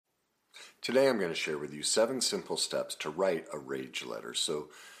Today I'm going to share with you 7 simple steps to write a rage letter so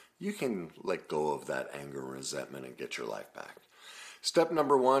you can let go of that anger and resentment and get your life back. Step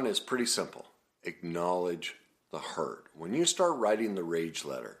number 1 is pretty simple. Acknowledge the hurt. When you start writing the rage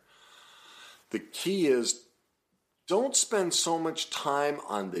letter, the key is don't spend so much time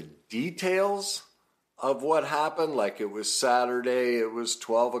on the details of what happened, like it was Saturday, it was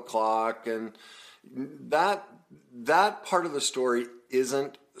 12 o'clock, and that part of the story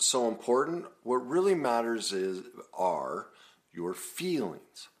isn't so important. What really matters are your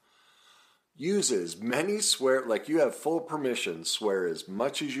feelings. Use as many swear, like you have full permission, swear as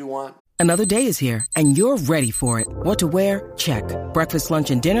much as you want. Another day is here, and you're ready for it. What to wear? Check. Breakfast,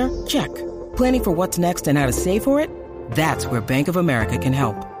 lunch, and dinner? Check. Planning for what's next and how to save for it? That's where Bank of America can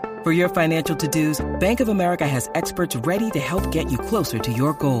help. For your financial to-dos, Bank of America has experts ready to help get you closer to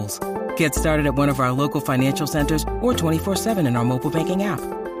your goals. Get started at one of our local financial centers or 24/7 in our mobile banking app.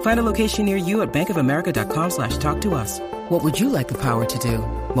 Find a location near you at bankofamerica.com/talktous. What would you like the power to do?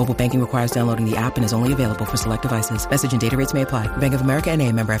 Mobile banking requires downloading the app and is only available for select devices. Message and data rates may apply. Bank of America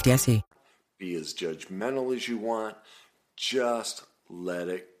N.A., member FDIC. Be as judgmental as you want. Just let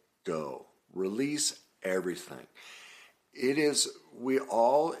it go. Release everything. We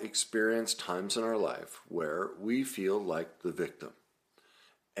all experience times in our life where we feel like the victim.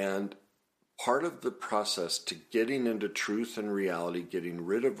 And part of the process to getting into truth and reality, getting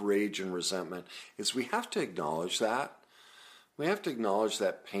rid of rage and resentment, is we have to acknowledge that. We have to acknowledge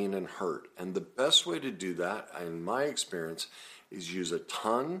that pain and hurt. And the best way to do that, in my experience, is use a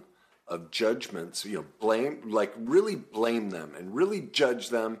ton of judgments, blame, like really blame them and really judge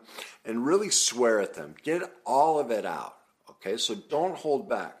them and really swear at them. Get all of it out. Okay, so don't hold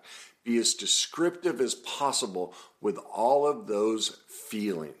back. Be as descriptive as possible with all of those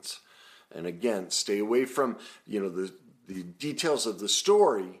feelings. And again, stay away from, the details of the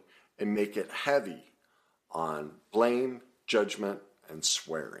story and make it heavy on blame, judgment, and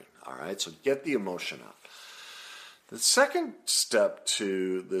swearing. All right, so get the emotion out. The second step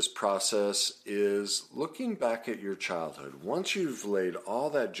to this process is looking back at your childhood. Once you've laid all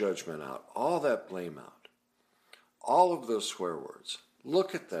that judgment out, all that blame out, all of those swear words,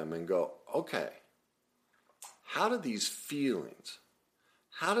 look at them and go, okay, how do these feelings,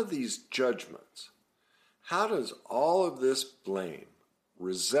 how do these judgments, how does all of this blame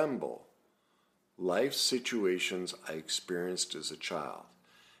resemble life situations I experienced as a child?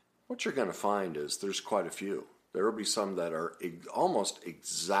 What you're going to find is there's quite a few. There will be some that are almost the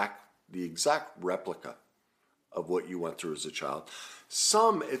exact replica of what you went through as a child.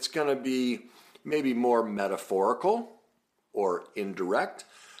 Some it's going to be maybe more metaphorical or indirect,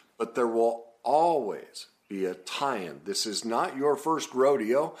 but there will always be a tie-in. This is not your first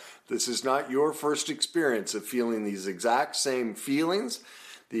rodeo. This is not your first experience of feeling these exact same feelings,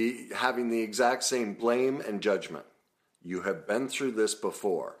 having the exact same blame and judgment. You have been through this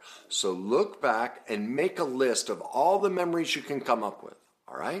before. So look back and make a list of all the memories you can come up with,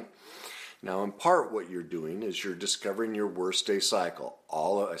 all right? Now, in part, what you're doing is you're discovering your worst day cycle.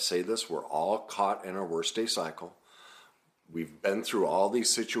 I say this, we're all caught in our worst day cycle. We've been through all these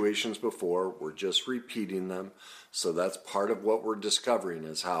situations before. We're just repeating them. So that's part of what we're discovering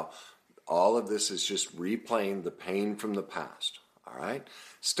is how all of this is just replaying the pain from the past, all right?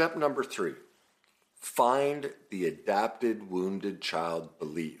 Step number 3, find the adapted wounded child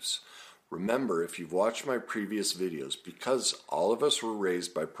beliefs. Remember, if you've watched my previous videos, because all of us were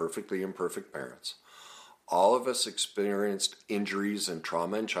raised by perfectly imperfect parents, all of us experienced injuries and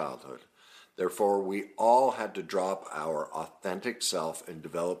trauma in childhood. Therefore, we all had to drop our authentic self and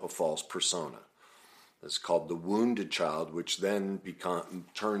develop a false persona. It's called the wounded child, which then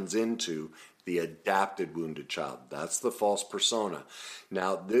turns into the adapted wounded child. That's the false persona.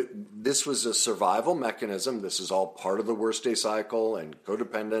 Now, this was a survival mechanism. This is all part of the worst day cycle and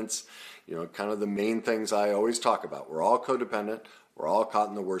codependence. Kind of the main things I always talk about. We're all codependent. We're all caught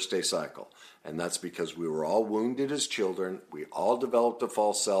in the worst day cycle. And that's because we were all wounded as children. We all developed a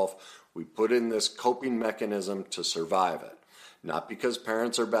false self. We put in this coping mechanism to survive it. Not because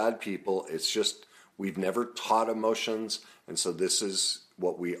parents are bad people. It's just we've never taught emotions. And so this is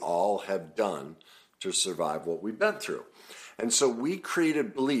what we all have done to survive what we've been through. And so we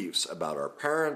created beliefs about our parents,